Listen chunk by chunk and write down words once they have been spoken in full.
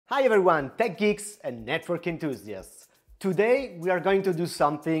Hi everyone, tech geeks and network enthusiasts. Today we are going to do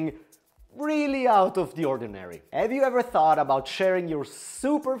something really out of the ordinary. Have you ever thought about sharing your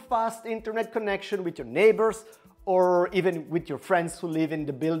super fast internet connection with your neighbors or even with your friends who live in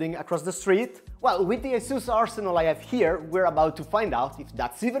the building across the street? Well, with the ASUS arsenal I have here, we're about to find out if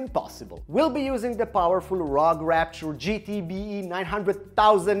that's even possible. We'll be using the powerful ROG Rapture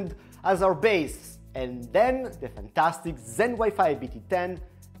GT-BE19000 as our base, and then the fantastic ZenWiFi BT10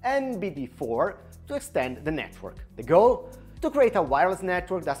 and BD4 to extend the network. The goal? To create a wireless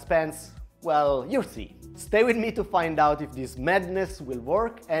network that spans, well, you'll see. Stay with me to find out if this madness will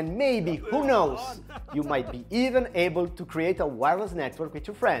work, and maybe, who knows, you might be even able to create a wireless network with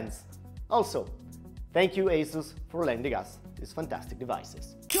your friends. Also, thank you ASUS for lending us these fantastic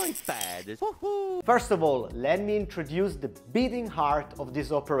devices. Joypad! First of all, let me introduce the beating heart of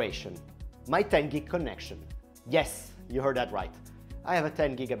this operation, my 10 gig connection. Yes, you heard that right. I have a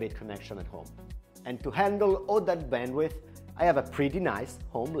 10 gigabit connection at home. And to handle all that bandwidth, I have a pretty nice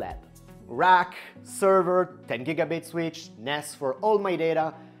home lab. Rack, server, 10 gigabit switch, NAS for all my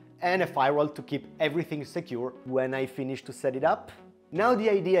data, and a firewall to keep everything secure when I finish to set it up. Now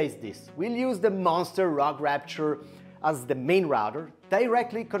the idea is this: we'll use the monster ROG Rapture as the main router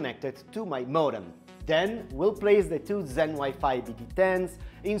directly connected to my modem. Then we'll place the two ZenWiFi BT10s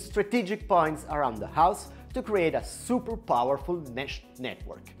in strategic points around the house to create a super powerful mesh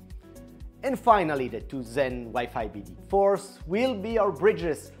network. And finally, the two ZenWiFi BD4s will be our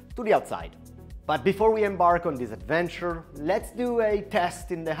bridges to the outside. But before we embark on this adventure, let's do a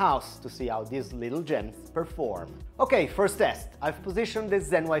test in the house to see how these little gems perform. Okay, first test. I've positioned the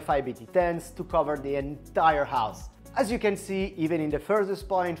ZenWiFi BT10s to cover the entire house. As you can see, even in the furthest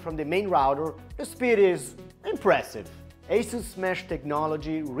point from the main router, the speed is impressive. ASUS mesh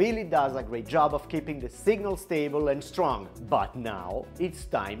technology really does a great job of keeping the signal stable and strong. But now it's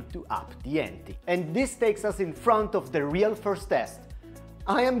time to up the ante. And this takes us in front of the real first test.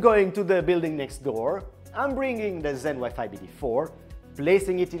 I am going to the building next door. I'm bringing the ZenWiFi BT4,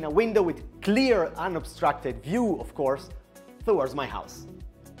 placing it in a window with clear, unobstructed view, of course, towards my house.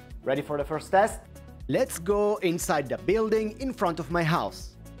 Ready for the first test? Let's go inside the building in front of my house.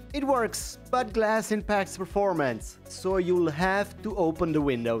 It works, but glass impacts performance, so you'll have to open the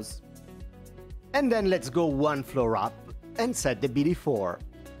windows. And then let's go one floor up and set the BD4.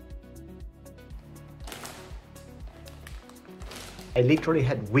 I literally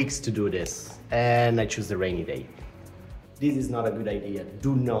had weeks to do this, and I choose a rainy day. This is not a good idea.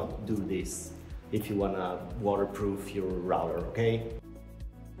 Do not do this if you want to waterproof your router, okay?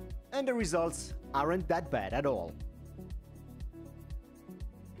 And the results aren't that bad at all.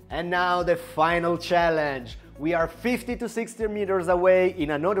 And now the final challenge. We are 50 to 60 meters away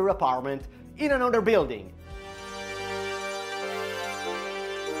in another apartment, in another building.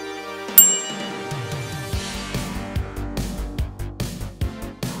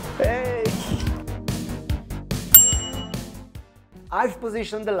 Hey! I've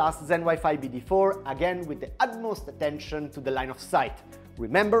positioned the last ZenWiFi BD4 again with the utmost attention to the line of sight.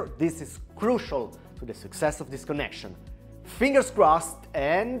 Remember, this is crucial to the success of this connection. Fingers crossed,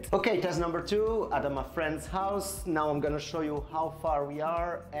 and... Okay, test number 2 at my friend's house. Now I'm gonna show you how far we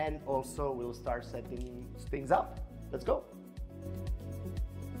are, and also we'll start setting things up. Let's go.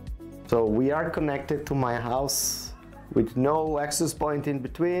 So we are connected to my house with no access point in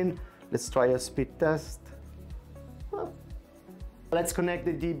between. Let's try a speed test. Well, let's connect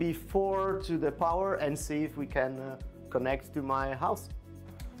the DB4 to the power and see if we can connect to my house.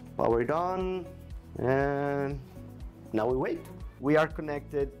 Power it on, and now we wait. We are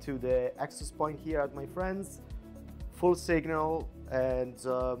connected to the access point here at my friend's. Full signal, and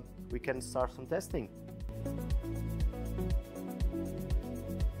we can start some testing.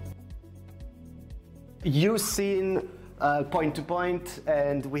 You've seen point to point,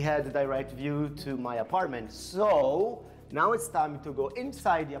 and we had a direct view to my apartment. So now it's time to go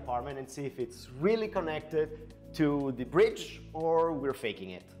inside the apartment and see if it's really connected to the bridge or we're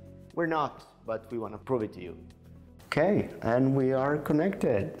faking it. We're not, but we want to prove it to you. Okay, and we are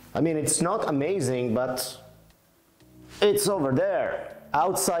connected. I mean, it's not amazing, but it's over there,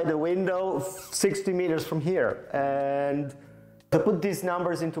 outside the window, 60 meters from here. And to put these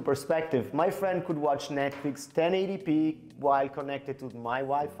numbers into perspective, my friend could watch Netflix 1080p while connected to my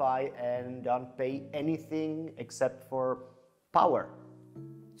Wi-Fi and don't pay anything except for power.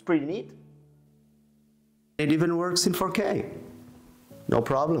 It's pretty neat. It even works in 4K. No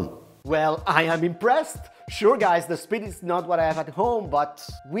problem. Well, I am impressed. Sure guys, the speed is not what I have at home, but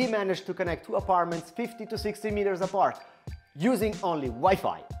we managed to connect two apartments 50 to 60 meters apart using only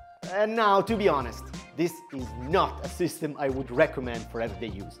Wi-Fi. And now, to be honest, This is not a system I would recommend for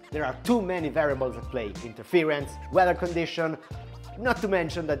everyday use. There are too many variables at play: interference, weather condition, not to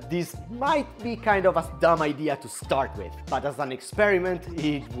mention that this might be kind of a dumb idea to start with. But as an experiment,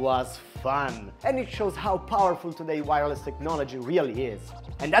 it was fun. And it shows how powerful today wireless technology really is.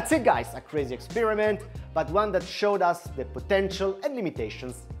 And that's it, guys, a crazy experiment, but one that showed us the potential and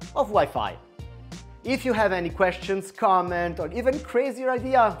limitations of Wi-Fi. If you have any questions, comment, or even crazier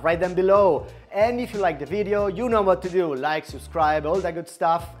idea, write them below. And if you like the video, you know what to do. Like, subscribe, all that good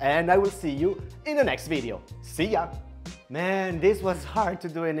stuff, and I will see you in the next video. See ya! Man, this was hard to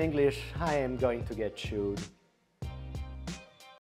do in English. I am going to get chewed.